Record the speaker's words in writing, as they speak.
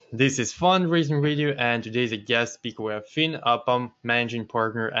This is Fundraising Radio, and today's a guest speaker. We have Finn Upham, managing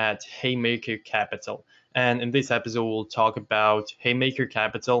partner at Haymaker Capital. And in this episode, we'll talk about Haymaker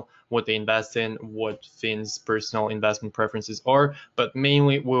Capital, what they invest in, what Finn's personal investment preferences are, but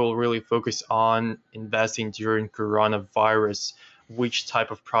mainly we'll really focus on investing during coronavirus. Which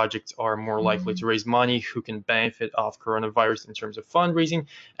type of projects are more likely to raise money, who can benefit off coronavirus in terms of fundraising,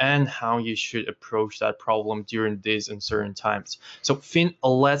 and how you should approach that problem during these uncertain times. So Finn,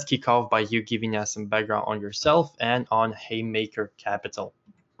 let's kick off by you giving us some background on yourself and on Haymaker Capital.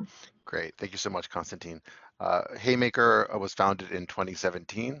 Great. Thank you so much, Konstantin. Haymaker was founded in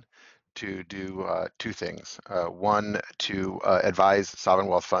 2017 to do two things. One, to advise sovereign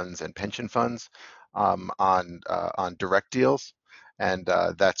wealth funds and pension funds on direct deals, and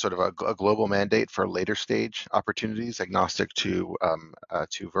that's sort of a global mandate for later stage opportunities, agnostic to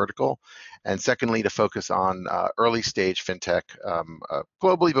vertical. And secondly, to focus on early stage fintech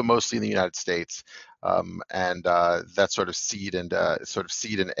globally, but mostly in the United States. And that's sort of seed and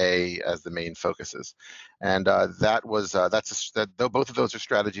A as the main focuses. And both of those are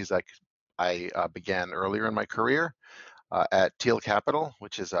strategies I began earlier in my career at Thiel Capital,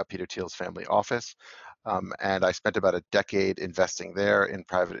 which is Peter Thiel's family office. And I spent about a decade investing there in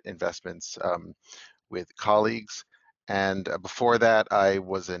private investments with colleagues. And before that, I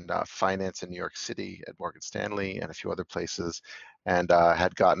was in finance in New York City at Morgan Stanley and a few other places, and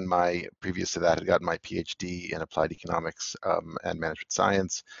previous to that, had gotten my PhD in applied economics and management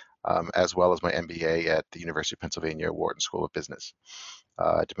science, as well as my MBA at the University of Pennsylvania Wharton School of Business.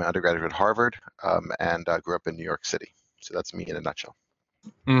 I did my undergraduate at Harvard, and grew up in New York City. So that's me in a nutshell.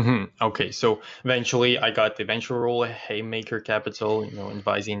 Okay, so eventually I got the venture role at Haymaker Capital,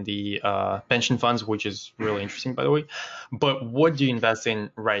 advising the pension funds, which is really interesting, by the way. But what do you invest in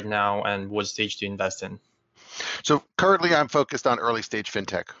right now, and what stage do you invest in? So currently I'm focused on early stage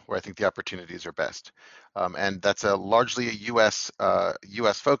fintech, where I think the opportunities are best. And that's largely a US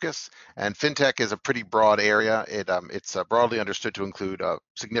focus. And fintech is a pretty broad area. It's broadly understood to include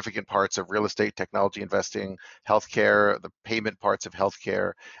significant parts of real estate, technology investing, healthcare, the payment parts of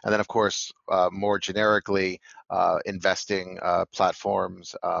healthcare, and then of course, more generically, investing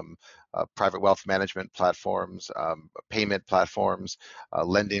platforms, private wealth management platforms, payment platforms,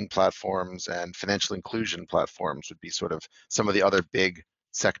 lending platforms, and financial inclusion platforms would be sort of some of the other big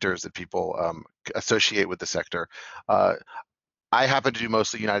sectors that people associate with the sector. I happen to do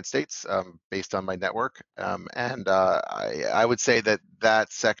mostly United States, based on my network, and I would say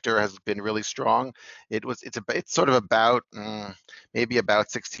that sector has been really strong. It's sort of about maybe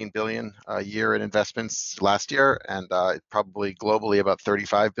about 16 billion a year in investments last year, and probably globally about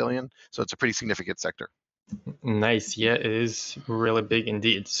 35 billion. So it's a pretty significant sector. Nice. Yeah, it is really big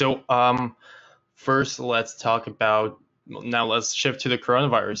indeed. So, first, let's shift to the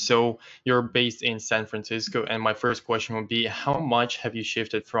coronavirus. So you're based in San Francisco, and my first question would be, how much have you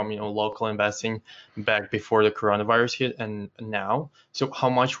shifted from, local investing back before the coronavirus hit and now? So how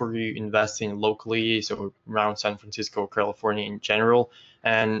much were you investing locally, so around San Francisco, California in general,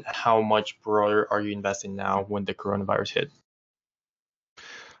 and how much broader are you investing now when the coronavirus hit?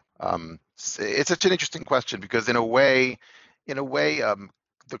 It's such an interesting question because in a way,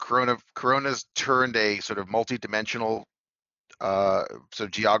 the corona's turned a sort of multi-dimensional sort of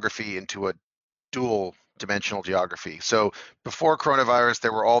geography into a dual dimensional geography. So before coronavirus,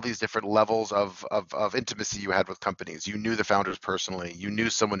 there were all these different levels of intimacy you had with companies. You knew the founders personally. You knew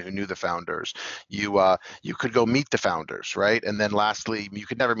someone who knew the founders. You could go meet the founders, right? And then lastly, you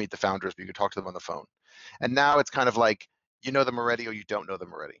could never meet the founders, but you could talk to them on the phone. And now it's kind of like you know them already or you don't know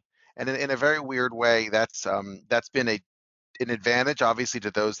them already. And in a very weird way, that's been an advantage, obviously,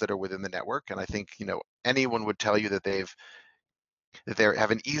 to those that are within the network. And I think anyone would tell you that they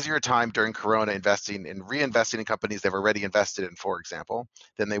have an easier time during Corona reinvesting in companies they've already invested in, for example,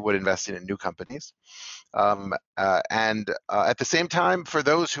 than they would investing in new companies. And at the same time, for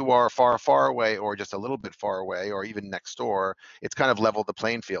those who are far, far away or just a little bit far away or even next door, it's kind of leveled the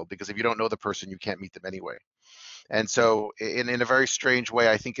playing field because if you don't know the person, you can't meet them anyway. And so in a very strange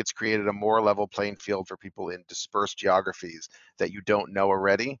way, I think it's created a more level playing field for people in dispersed geographies that you don't know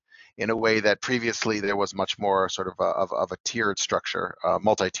already, in a way that previously there was much more sort of a tiered structure,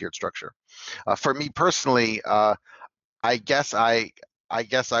 multi-tiered structure. For me personally, I guess I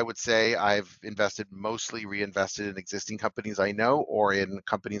would say I've mostly reinvested in existing companies I know or in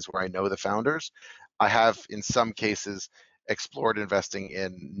companies where I know the founders. I have, in some cases, explored investing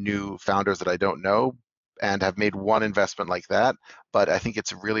in new founders that I don't know and have made one investment like that, but I think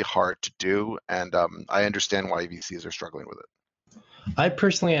it's really hard to do, and I understand why VCs are struggling with it. I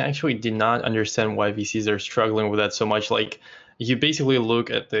personally actually did not understand why VCs are struggling with that so much. Like, you basically look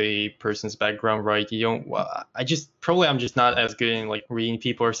at the person's background, right? You don't. Well, I'm just not as good in like reading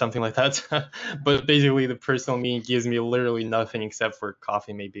people or something like that. But basically, the personal meaning gives me literally nothing except for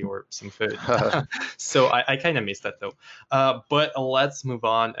coffee, maybe, or some food. So I kind of miss that though. But let's move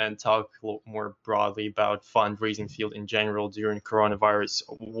on and talk a little more broadly about fundraising field in general during coronavirus.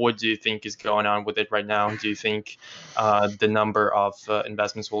 What do you think is going on with it right now? Do you think the number of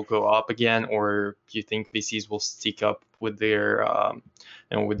investments will go up again, or do you think VCs will stick up with their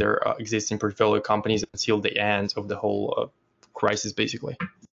with their existing portfolio companies until the end of the whole crisis, basically?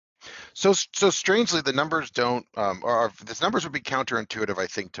 So strangely, the numbers don't, or these numbers would be counterintuitive, I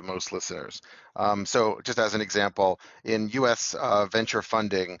think, to most listeners. So just as an example, in U.S. Venture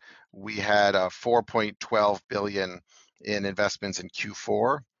funding, we had 4.12 billion in investments in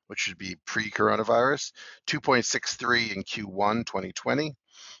Q4, which should be pre-coronavirus, 2.63 in Q1 2020,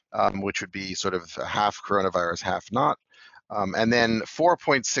 which would be sort of half coronavirus, half not. And then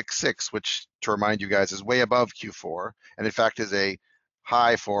 4.66, which to remind you guys is way above Q4, and in fact is a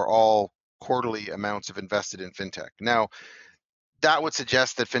high for all quarterly amounts of invested in fintech. Now, that would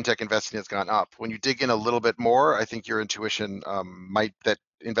suggest that fintech investing has gone up. When you dig in a little bit more, I think your intuition might that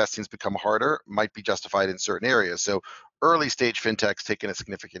investing has become harder might be justified in certain areas. So early stage fintech's taken a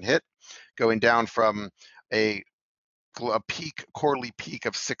significant hit, going down from a quarterly peak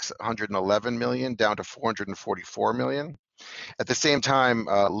of 611 million down to 444 million. At the same time,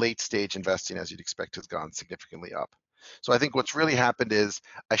 late stage investing, as you'd expect, has gone significantly up. So I think what's really happened is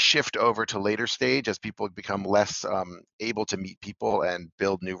a shift over to later stage as people become less able to meet people and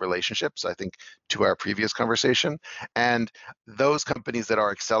build new relationships, I think, to our previous conversation. And those companies that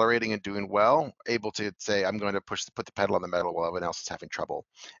are accelerating and doing well, able to say, I'm going to put the pedal on the metal while everyone else is having trouble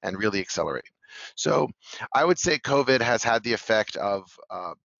and really accelerate. So I would say COVID has had the effect of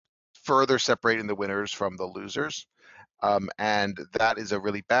further separating the winners from the losers. And that is a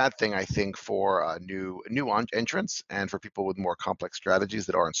really bad thing, I think, for new entrants and for people with more complex strategies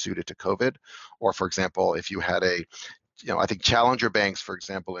that aren't suited to COVID. Or, for example, if you had I think challenger banks, for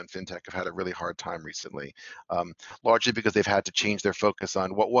example, in fintech have had a really hard time recently, largely because they've had to change their focus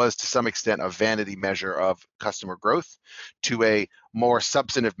on what was to some extent a vanity measure of customer growth to a more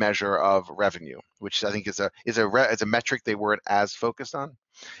substantive measure of revenue, which I think is a metric they weren't as focused on.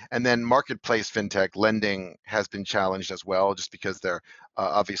 And then marketplace fintech lending has been challenged as well, just because they're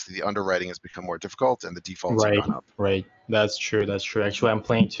obviously the underwriting has become more difficult and the defaults have Right, gone up. right. That's true. That's true. Actually, I'm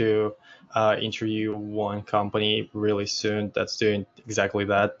planning to interview one company really soon that's doing exactly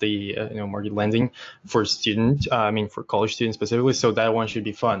that. The market lending for student, I mean for college students specifically. So that one should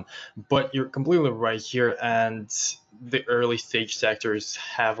be fun. But you're completely right here, and the early stage sector is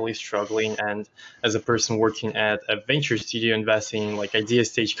heavily struggling. And as a person working at a venture studio investing in like idea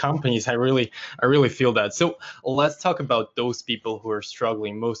stage companies, I really feel that. So let's talk about those people who are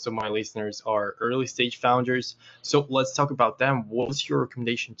struggling. Most of my listeners are early stage founders. So let's talk about them. What's your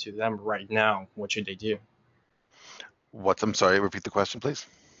recommendation to them right now? What should they do? I'm sorry, repeat the question, please.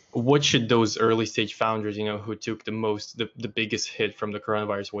 What should those early stage founders, who took the biggest hit from the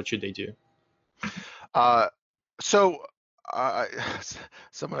coronavirus, what should they do? Uh, so I,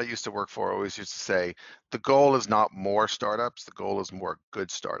 someone I used to work for always used to say, the goal is not more startups, the goal is more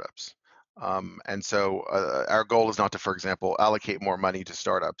good startups. And so our goal is not to, for example, allocate more money to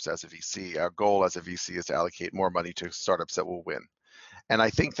startups as a VC. Our goal as a VC is to allocate more money to startups that will win. And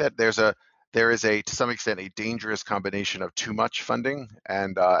I think that there is to some extent a dangerous combination of too much funding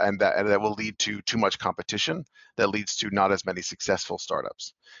and that will lead to too much competition that leads to not as many successful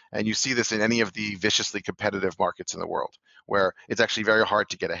startups. And you see this in any of the viciously competitive markets in the world, where it's actually very hard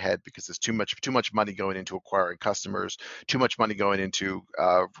to get ahead because there's too much money going into acquiring customers, too much money going into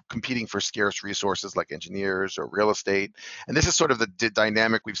competing for scarce resources like engineers or real estate. And this is sort of the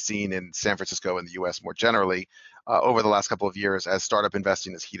dynamic we've seen in San Francisco and the U.S. more generally, over the last couple of years as startup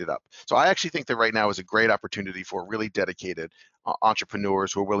investing has heated up. So I actually think that right now is a great opportunity for really dedicated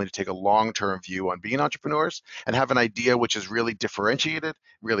entrepreneurs who are willing to take a long-term view on being entrepreneurs and have an idea which is really differentiated,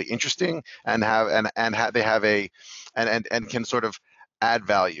 really interesting, and can sort of add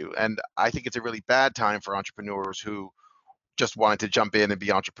value. And I think it's a really bad time for entrepreneurs who just wanted to jump in and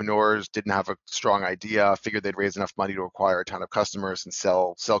be entrepreneurs, didn't have a strong idea, figured they'd raise enough money to acquire a ton of customers and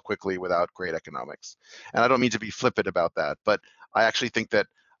sell quickly without great economics. And I don't mean to be flippant about that, but I actually think that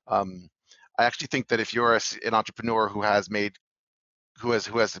if you're an entrepreneur who has made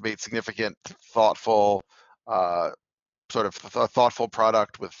significant, thoughtful, sort of thoughtful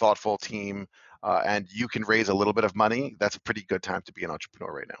product with thoughtful team, and you can raise a little bit of money, that's a pretty good time to be an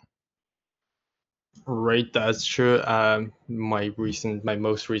entrepreneur right now. Right, that's true. My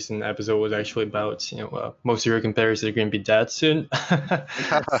most recent episode was actually about most of your competitors are going to be dead soon.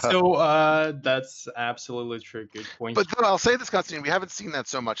 So that's absolutely true. Good point. But then I'll say this, Constantine, we haven't seen that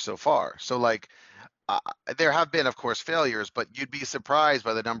so much so far. So like, uh, there have been, of course, failures, but you'd be surprised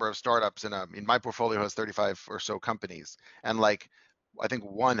by the number of startups. In my portfolio has 35 or so companies, and like, I think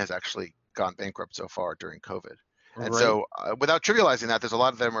one has actually gone bankrupt so far during COVID. And Right. so, without trivializing that, there's a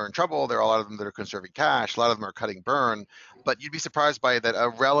lot of them are in trouble. There are a lot of them that are conserving cash. A lot of them are cutting burn. But you'd be surprised by that a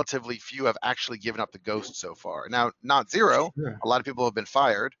relatively few have actually given up the ghost so far. Now, not zero. Sure. A lot of people have been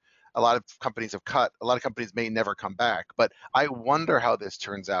fired. A lot of companies have cut. A lot of companies may never come back. But I wonder how this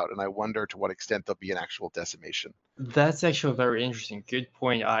turns out, and I wonder to what extent there'll be an actual decimation. That's actually very interesting. Good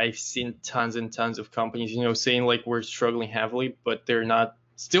point. I've seen tons and tons of companies, saying like we're struggling heavily, but they're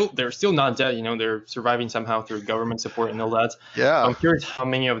still not dead, they're surviving somehow through government support and all that. Yeah. I'm curious how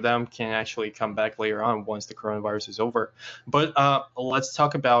many of them can actually come back later on once the coronavirus is over. But let's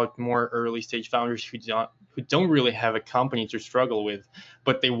talk about more early stage founders who don't really have a company to struggle with,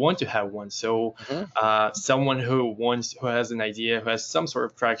 but they want to have one. So Mhm. someone who has an idea, who has some sort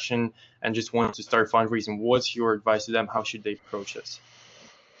of traction, and just wants to start fundraising. What's your advice to them? How should they approach this?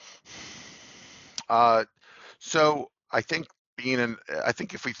 Uh, so I think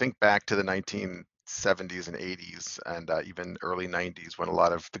if we think back to the 1970s and 80s and even early 90s when a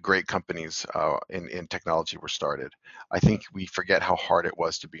lot of the great companies in technology were started, I think we forget how hard it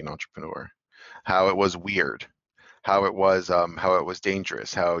was to be an entrepreneur, how it was weird, how it was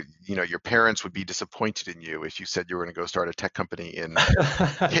dangerous, how your parents would be disappointed in you if you said you were going to go start a tech company in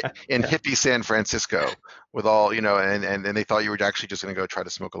Yeah. hippie San Francisco with all and they thought you were actually just going to go try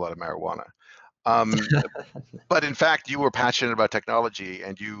to smoke a lot of marijuana. Um, but in fact, you were passionate about technology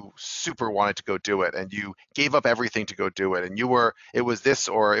and you super wanted to go do it, and you gave up everything to go do it, and it was this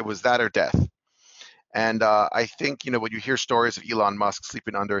or it was that or death. And I think when you hear stories of Elon Musk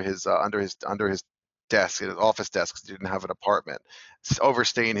sleeping under his desk, his office desk, because he didn't have an apartment,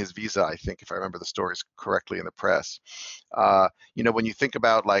 overstaying his visa. I think if I remember the stories correctly in the press. When you think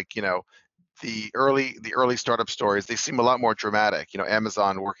about like the early startup stories, they seem a lot more dramatic.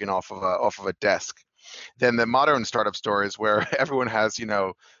 Amazon working off of a desk than the modern startup stories where everyone has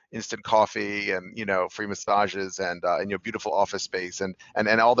instant coffee and free massages and beautiful office space and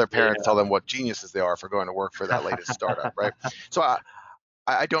all their parents tell them what geniuses they are for going to work for that latest startup, right? So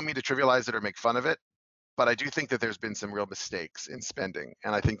I don't mean to trivialize it or make fun of it, but I do think that there's been some real mistakes in spending.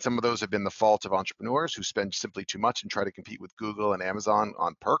 And I think some of those have been the fault of entrepreneurs who spend simply too much and try to compete with Google and Amazon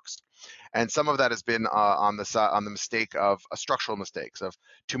on perks. And some of that has been on the mistake of structural mistakes of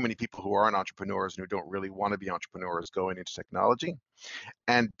too many people who aren't entrepreneurs and who don't really want to be entrepreneurs going into technology.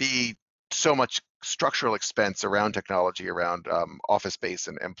 And B, so much structural expense around technology, around office space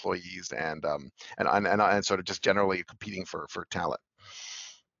and employees and sort of just generally competing for talent.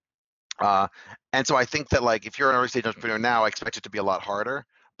 Uh, and so I think that like if you're an early stage entrepreneur now, I expect it to be a lot harder,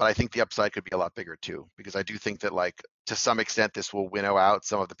 but I think the upside could be a lot bigger too, because I do think that like to some extent this will winnow out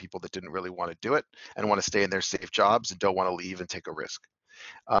some of the people that didn't really want to do it and want to stay in their safe jobs and don't want to leave and take a risk.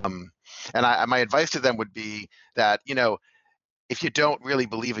 Um, and my advice to them would be that if you don't really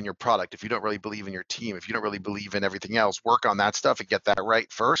believe in your product, if you don't really believe in your team, if you don't really believe in everything else, work on that stuff and get that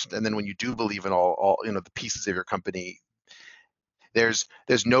right first. And then when you do believe in all the pieces of your company, there's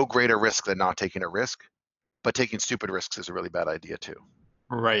no greater risk than not taking a risk, but taking stupid risks is a really bad idea too.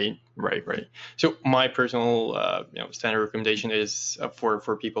 Right, right, right. So my personal, standard recommendation is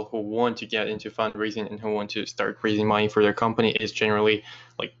for people who want to get into fundraising and who want to start raising money for their company is generally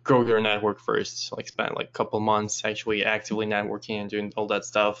like grow your network first, like spend like a couple months actually actively networking and doing all that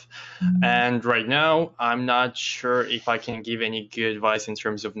stuff. And right now, I'm not sure if I can give any good advice in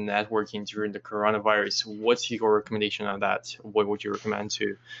terms of networking during the coronavirus. What's your recommendation on that? What would you recommend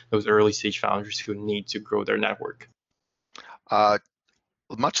to those early stage founders who need to grow their network? Uh,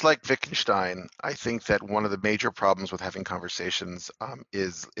 Much like Wittgenstein, I think that one of the major problems with having conversations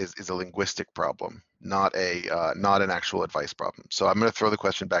is a linguistic problem, not an actual advice problem. So I'm going to throw the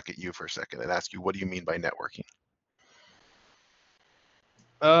question back at you for a second and ask you, what do you mean by networking?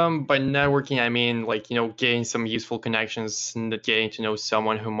 By networking, I mean like getting some useful connections, and getting to know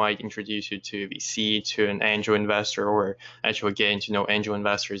someone who might introduce you to VC, to an angel investor, or actually getting to know angel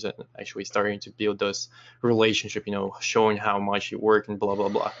investors and actually starting to build those relationship. Showing how much you work and blah blah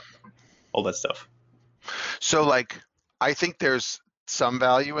blah, all that stuff. So like, I think there's some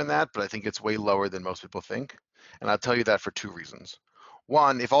value in that, but I think it's way lower than most people think. And I'll tell you that for two reasons.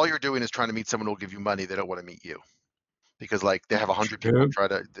 One, if all you're doing is trying to meet someone who will give you money, they don't want to meet you, because like they have 100 people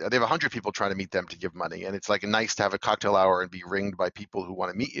True. trying to meet them to give money, and it's like nice to have a cocktail hour and be ringed by people who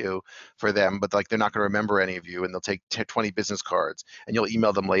want to meet you for them, but like they're not going to remember any of you, and they'll take 20 business cards, and you'll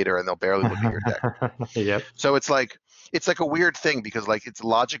email them later, and they'll barely look at your deck. Yep. So it's like a weird thing because like it's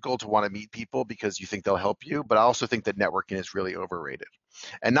logical to want to meet people because you think they'll help you, but I also think that networking is really overrated.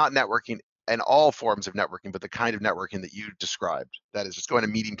 And not networking and all forms of networking, but the kind of networking that you described, that is just going to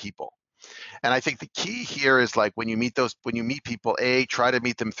meeting people. And I think the key here is like when you meet people, try to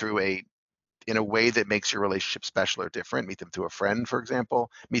meet them in a way that makes your relationship special or different. Meet them through a friend, for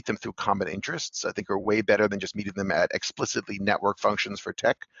example. Meet them through common interests. I think are way better than just meeting them at explicitly network functions for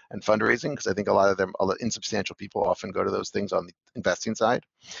tech and fundraising, because I think a lot of insubstantial people often go to those things on the investing side.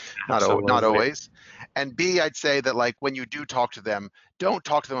 Not Absolutely. always. And B, I'd say that like when you do talk to them, don't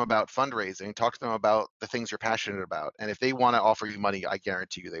talk to them about fundraising. Talk to them about the things you're passionate about. And if they want to offer you money, I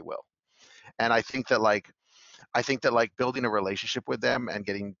guarantee you they will. And I think that like building a relationship with them and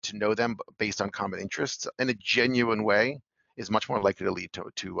getting to know them based on common interests in a genuine way is much more likely to lead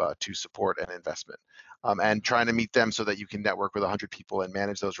to support and investment. And trying to meet them so that you can network with 100 people and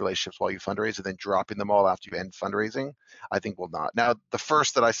manage those relationships while you fundraise, and then dropping them all after you end fundraising, I think will not. Now, the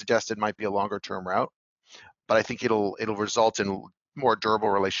first that I suggested might be a longer term route, but I think it'll result in more durable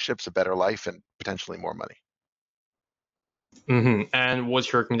relationships, a better life, and potentially more money. And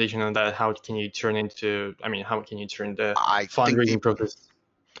what's your recommendation on that? How can you turn into, I mean, how can you turn the I think fundraising deeply. process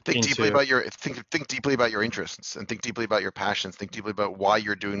Think deeply into? about your think deeply about your interests, and think deeply about your passions. Think deeply about why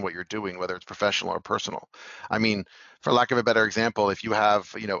you're doing what you're doing, whether it's professional or personal. I mean, for lack of a better example, if you have,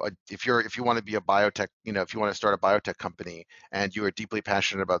 if you want to be a biotech, if you want to start a biotech company and you are deeply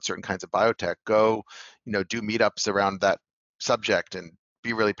passionate about certain kinds of biotech, go, do meetups around that subject and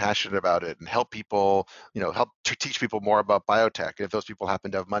be really passionate about it and help people, help to teach people more about biotech. And if those people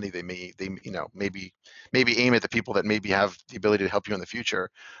happen to have money, maybe aim at the people that maybe have the ability to help you in the future,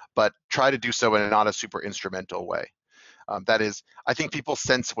 but try to do so in not a super instrumental way. That is, I think people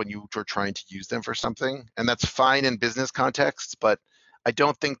sense when you are trying to use them for something, and that's fine in business contexts, but I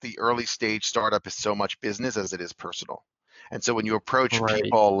don't think the early stage startup is so much business as it is personal. And so when you approach Right.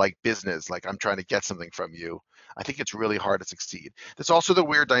 people like business, like I'm trying to get something from you, I think it's really hard to succeed. There's also the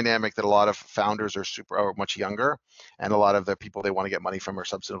weird dynamic that a lot of founders are much younger, and a lot of the people they want to get money from are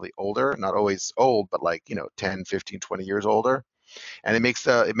substantively older, not always old, but like, 10, 15, 20 years older. And it makes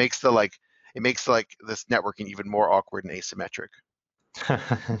like this networking even more awkward and asymmetric.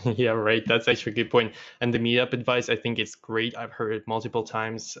 Yeah, right. That's actually a good point. And the meetup advice, I think it's great. I've heard it multiple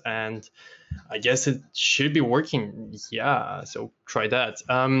times, and I guess it should be working. Yeah, so try that.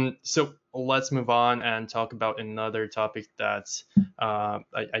 So let's move on and talk about another topic that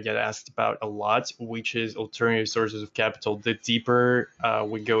I get asked about a lot, which is alternative sources of capital. The deeper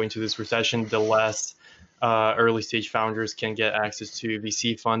we go into this recession, the less early stage founders can get access to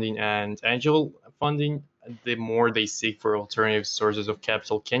VC funding and angel funding, the more they seek for alternative sources of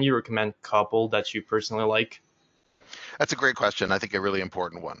capital. Can you recommend a couple that you personally like? That's a great question. I think a really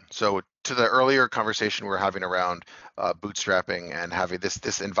important one. So to the earlier conversation we are having around bootstrapping and having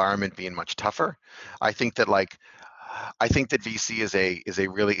this environment being much tougher, I think that like I think that VC is a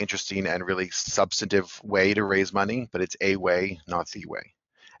really interesting and really substantive way to raise money, but it's a way, not the way.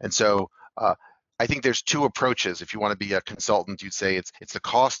 And so I think there's two approaches. If you want to be a consultant, you'd say it's the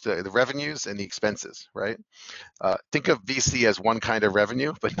cost, the revenues, and the expenses, right? Think of VC as one kind of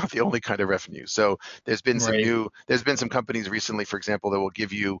revenue, but not the only kind of revenue. So Right. there's been some companies recently, for example, that will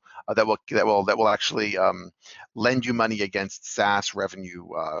give you that will actually lend you money against SaaS revenue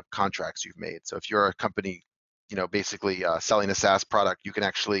contracts you've made. So if you're a company, basically selling a SaaS product, you can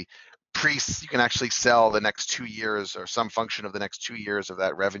actually sell the next 2 years or some function of the next 2 years of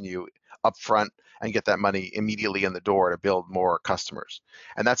that revenue upfront and get that money immediately in the door to build more customers.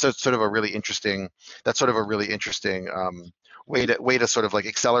 And that's sort of a really interesting way to sort of like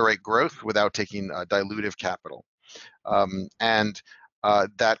accelerate growth without taking dilutive capital. And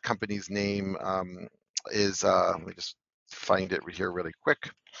that company's name is let me just find it here really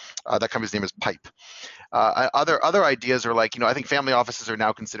quick. That company's name is Pipe. Other ideas are like, I think family offices are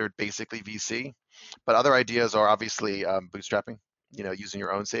now considered basically VC, but other ideas are obviously bootstrapping, using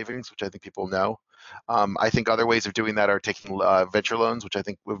your own savings, which I think people know. I think other ways of doing that are taking venture loans, which I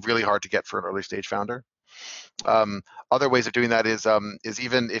think were really hard to get for an early stage founder. Other ways of doing that is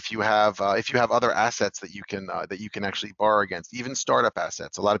even if you have other assets that you can actually borrow against, even startup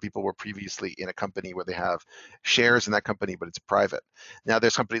assets. A lot of people were previously in a company where they have shares in that company, but it's private. Now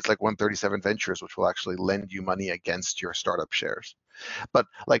there's companies like 137 Ventures, which will actually lend you money against your startup shares. But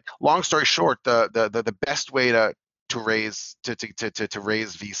like long story short, the best way to raise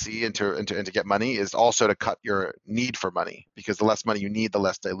VC and to get money is also to cut your need for money, because the less money you need, the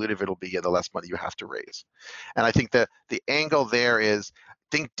less dilutive it'll be, and the less money you have to raise. And I think that the angle there is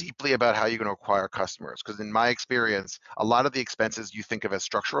think deeply about how you're going to acquire customers, because in my experience, a lot of the expenses you think of as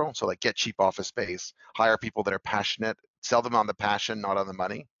structural, so like get cheap office space, hire people that are passionate, sell them on the passion, not on the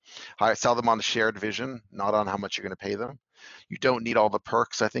money, sell them on the shared vision, not on how much you're going to pay them. You don't need all the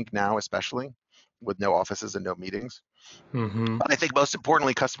perks, I think, now, especially with no offices and no meetings. Mm-hmm. But I think most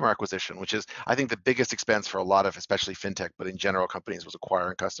importantly, customer acquisition, which is, I think, the biggest expense for a lot of, especially fintech, but in general companies, was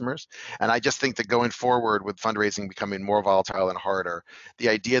acquiring customers. And I just think that going forward with fundraising becoming more volatile and harder, the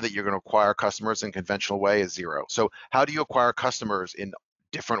idea that you're going to acquire customers in a conventional way is zero. So how do you acquire customers in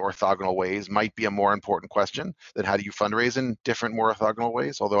different orthogonal ways might be a more important question than how do you fundraise in different, more orthogonal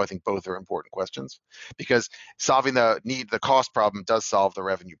ways, although I think both are important questions, because solving the cost problem does solve the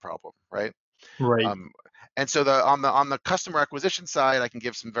revenue problem, right? Right. Um, and so on the customer acquisition side, I can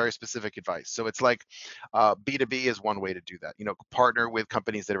give some very specific advice. So it's like B2B is one way to do that. Partner with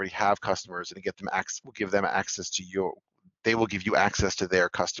companies that already have customers and get them will give them access to you. They will give you access to their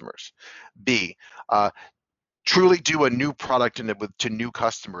customers. B, truly do a new product to new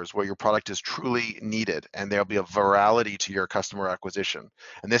customers where your product is truly needed, and there'll be a virality to your customer acquisition.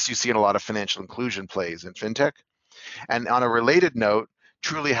 And this you see in a lot of financial inclusion plays in fintech. And on a related note,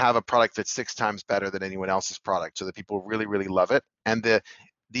 truly have a product that's 6 times better than anyone else's product, so that people really, really love it. And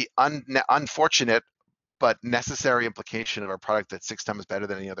the unfortunate but necessary implication of a product that's 6 times better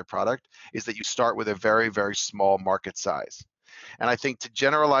than any other product is that you start with a very, very small market size. And I think, to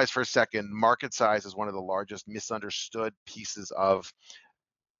generalize for a second, market size is one of the largest misunderstood pieces of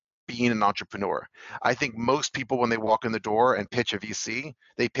being an entrepreneur. I think most people, when they walk in the door and pitch a VC,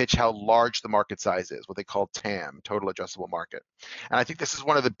 they pitch how large the market size is, what they call TAM, total addressable market. And I think this is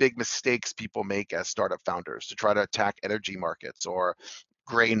one of the big mistakes people make as startup founders, to try to attack energy markets or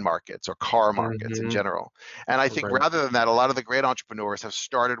grain markets or car markets in Mm-hmm. general. And I think Right. rather than that, a lot of the great entrepreneurs have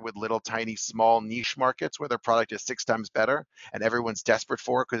started with little tiny small niche markets where their product is 6 times better and everyone's desperate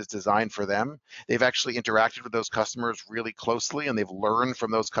for it because it's designed for them. They've actually interacted with those customers really closely, and they've learned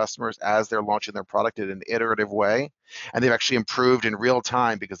from those customers as they're launching their product in an iterative way. And they've actually improved in real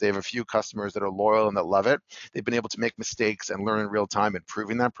time because they have a few customers that are loyal and that love it. They've been able to make mistakes and learn in real time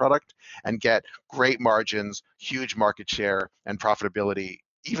improving that product and get great margins, huge market share, and profitability,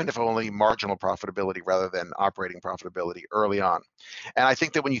 even if only marginal profitability rather than operating profitability early on. And I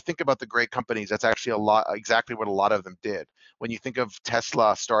think that when you think about the great companies, that's actually exactly what a lot of them did. When you think of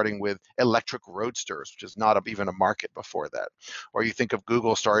Tesla starting with electric roadsters, which is not even a market before that, or you think of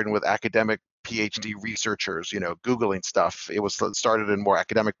Google starting with academic PhD researchers, Googling stuff. It was started in more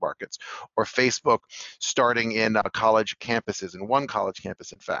academic markets, or Facebook starting in college campuses, in one college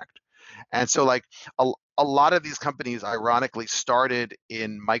campus, in fact. And so, like, a lot of these companies ironically started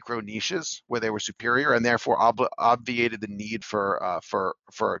in micro niches where they were superior, and therefore obviated the need for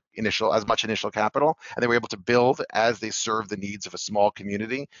as much initial capital, and they were able to build as they served the needs of a small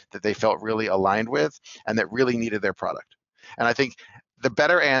community that they felt really aligned with and that really needed their product. And I think the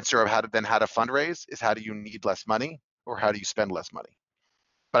better answer of how to fundraise is, how do you need less money, or how do you spend less money?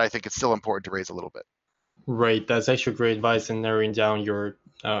 But I think it's still important to raise a little bit. Right, that's actually great advice, and narrowing down your,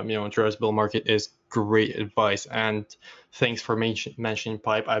 addressable market is great advice. And thanks for mentioning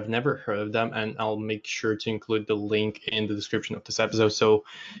Pipe. I've never heard of them, and I'll make sure to include the link in the description of this episode. So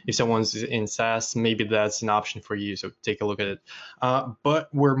if someone's in SaaS, maybe that's an option for you. So take a look at it. But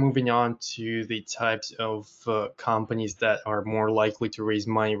we're moving on to the types of companies that are more likely to raise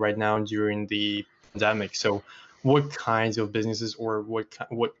money right now during the pandemic. So what kinds of businesses, or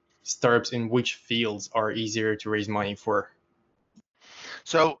what startups in which fields are easier to raise money for?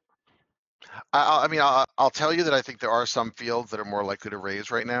 So I'll tell you that I think there are some fields that are more likely to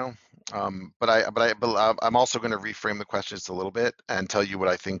raise right now. But I'm also going to reframe the question just a little bit and tell you what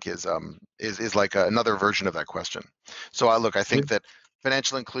I think is like another version of that question. So I think that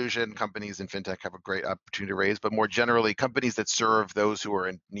financial inclusion companies in fintech have a great opportunity to raise, but more generally, companies that serve those who are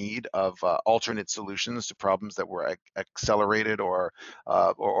in need of alternate solutions to problems that were accelerated or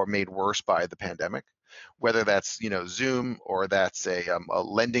made worse by the pandemic. Whether that's Zoom, or that's a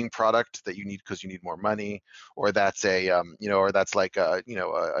lending product that you need because you need more money, or that's or that's like a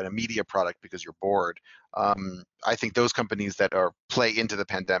media product because you're bored. I think those companies that play into the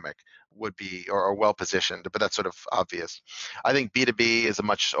pandemic would be, or are well positioned, but that's sort of obvious. I think B2B is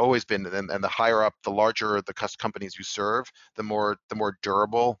always been, and the higher up, the larger the companies you serve, the more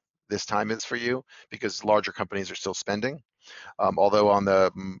durable this time is for you, because larger companies are still spending. Although on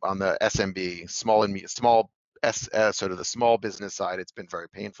the SMB, small sort of the small business side, it's been very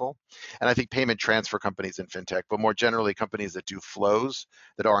painful. And I think payment transfer companies in fintech, but more generally companies that do flows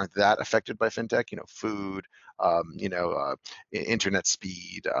that aren't that affected by fintech, food, internet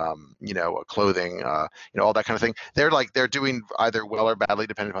speed, clothing, all that kind of thing. They're doing either well or badly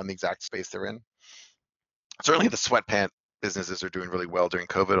depending on the exact space they're in. Certainly the sweatpant businesses are doing really well during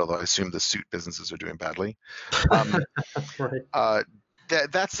COVID, although I assume the suit businesses are doing badly. Um, Right. uh,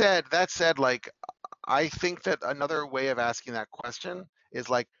 that said, like I think that another way of asking that question is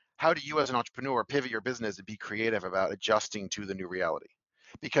like, how do you as an entrepreneur pivot your business and be creative about adjusting to the new reality?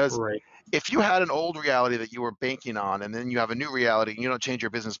 Because Right. if you had an old reality that you were banking on and then you have a new reality and you don't change your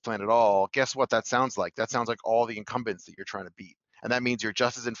business plan at all, guess what that sounds like? That sounds like all the incumbents that you're trying to beat. And that means you're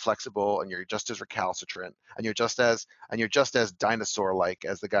just as inflexible and you're just as recalcitrant and you're just as dinosaur-like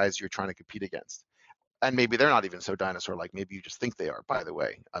as the guys you're trying to compete against. And maybe they're not even so dinosaur-like. Maybe you just think they are, by the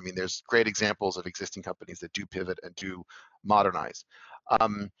way. I mean, there's great examples of existing companies that do pivot and do modernize.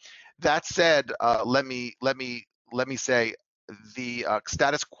 That said, let me say the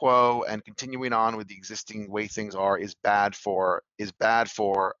status quo and continuing on with the existing way things are is bad for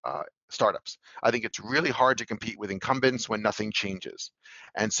startups. I think it's really hard to compete with incumbents when nothing changes.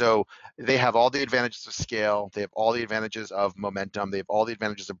 And so they have all the advantages of scale, they have all the advantages of momentum, they have all the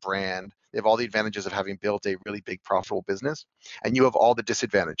advantages of brand, they have all the advantages of having built a really big profitable business, and you have all the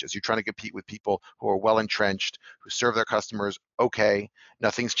disadvantages. You're trying to compete with people who are well entrenched, who serve their customers okay,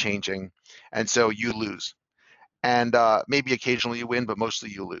 nothing's changing, and so you lose. And maybe occasionally you win, but mostly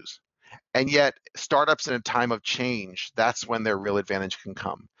you lose. And yet, startups in a time of change, that's when their real advantage can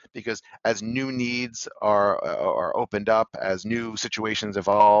come. Because as new needs are opened up, as new situations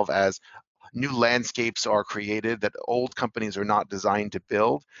evolve, as new landscapes are created that old companies are not designed to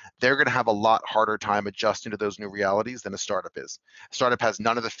build, they're going to have a lot harder time adjusting to those new realities than a startup is. A startup has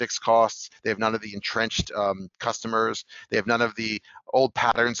none of the fixed costs, they have none of the entrenched customers, they have none of the old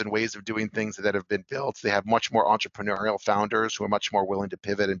patterns and ways of doing things that have been built. They have much more entrepreneurial founders who are much more willing to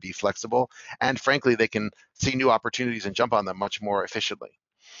pivot and be flexible. And frankly, they can see new opportunities and jump on them much more efficiently.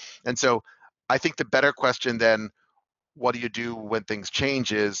 And so I think the better question than what do you do when things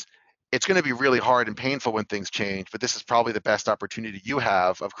change is it's going to be really hard and painful when things change, but this is probably the best opportunity you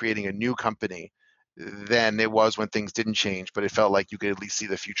have of creating a new company than it was when things didn't change, but it felt like you could at least see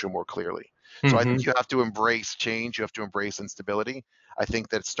the future more clearly. So I think Hmm. you have to embrace change, you have to embrace instability. I think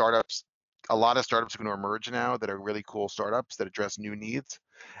that a lot of startups are going to emerge now that are really cool startups that address new needs.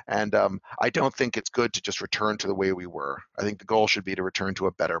 And I don't think it's good to just return to the way we were. I think the goal should be to return to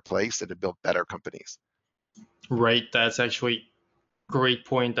a better place and to build better companies. Right. That's actually great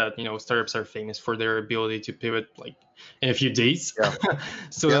point that startups are famous for their ability to pivot like in a few days. Yeah.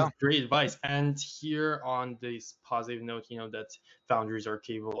 So Yeah. that's great advice. And here on this positive note, that founders are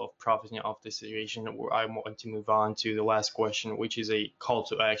capable of profiting off the situation, where I want to move on to the last question, which is a call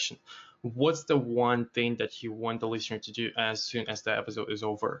to action. What's the one thing that you want the listener to do as soon as the episode is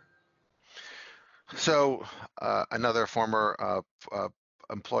over? So another former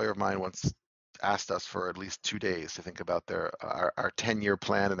employer of mine once asked us for at least 2 days to think about our 10-year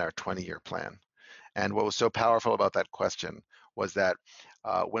plan and our 20-year plan. And what was so powerful about that question was that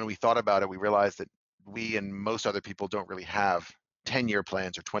when we thought about it, we realized that we and most other people don't really have 10-year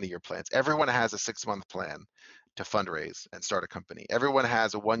plans or 20-year plans. Everyone has a 6-month plan to fundraise and start a company. Everyone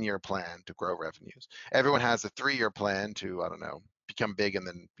has a 1-year plan to grow revenues. Everyone has a 3-year plan to, I don't know, become big and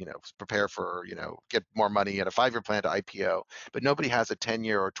then, prepare for, get more money, and a 5-year plan to IPO. But nobody has a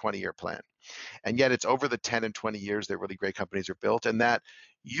 10-year or 20-year plan. And yet it's over the 10 and 20 years that really great companies are built, and that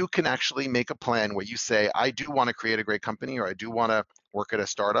you can actually make a plan where you say, I do want to create a great company, or I do want to work at a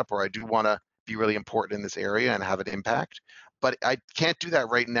startup, or I do want to be really important in this area and have an impact. But I can't do that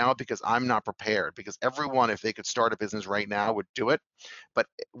right now because I'm not prepared, because everyone, if they could start a business right now, would do it. But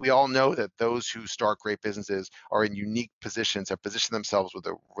we all know that those who start great businesses are in unique positions, have positioned themselves with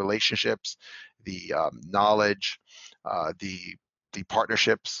the relationships, the knowledge, the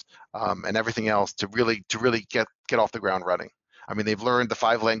partnerships, and everything else to really get off the ground running. I mean, they've learned the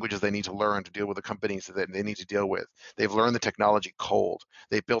 5 languages they need to learn to deal with the companies that they need to deal with. They've learned the technology cold.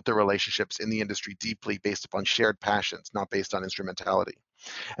 They've built their relationships in the industry deeply based upon shared passions, not based on instrumentality.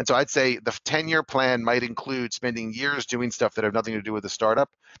 And so I'd say the 10-year plan might include spending years doing stuff that have nothing to do with the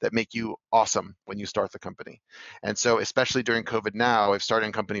startup that make you awesome when you start the company. And so especially during COVID now, if starting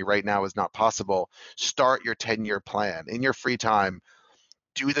a company right now is not possible, start your 10-year plan. In your free time,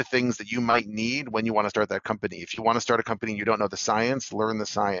 do the things that you might need when you want to start that company. If you want to start a company and you don't know the science, learn the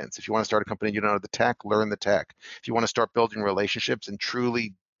science. If you want to start a company and you don't know the tech, learn the tech. If you want to start building relationships in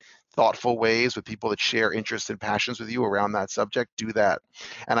truly thoughtful ways with people that share interests and passions with you around that subject, do that.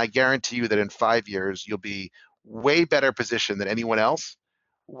 And I guarantee you that in 5 years, you'll be way better position than anyone else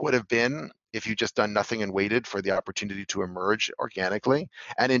would have been if you just done nothing and waited for the opportunity to emerge organically.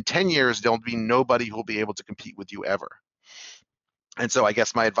 And in 10 years, there'll be nobody who'll be able to compete with you ever. And so I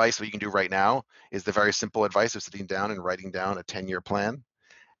guess my advice, what you can do right now, is the very simple advice of sitting down and writing down a 10-year plan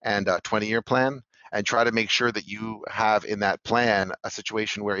and a 20-year plan, and try to make sure that you have in that plan a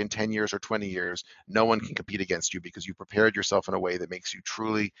situation where in 10 years or 20 years, no one can compete against you because you prepared yourself in a way that makes you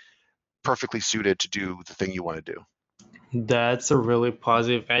truly perfectly suited to do the thing you want to do. That's a really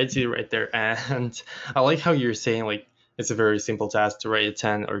positive attitude right there. And I like how you're saying like it's a very simple task to write a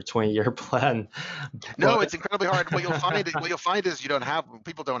 10 or 20-year plan. No, But it's incredibly hard. What you'll find is you don't have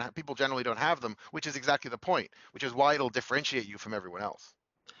people generally don't have them, which is exactly the point, which is why it'll differentiate you from everyone else.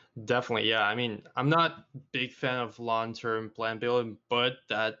 definitely, yeah. I mean, I'm not a big fan of long-term plan building, but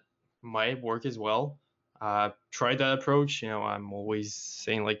that might work as well. Try that approach. I'm always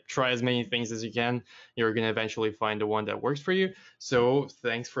saying like try as many things as you can. You're gonna eventually find the one that works for you. So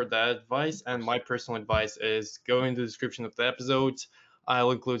thanks for that advice. Of And course. my personal advice is go in the description of the episode.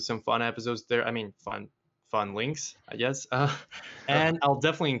 I'll include some fun episodes there. I mean, fun links, I guess. And I'll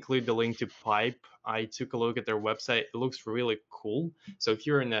definitely include the link to Pipe. I took a look at their website. It looks really cool. So if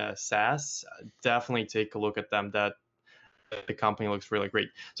you're in a SaaS, definitely take a look at them. That the company looks really great.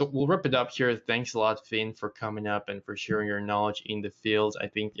 So we'll wrap it up here. Thanks a lot, Finn, for coming up and for sharing your knowledge in the field. I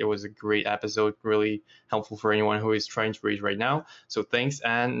think it was a great episode, really helpful for anyone who is trying to read right now. So thanks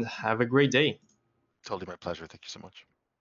and have a great day. Totally my pleasure. Thank you so much.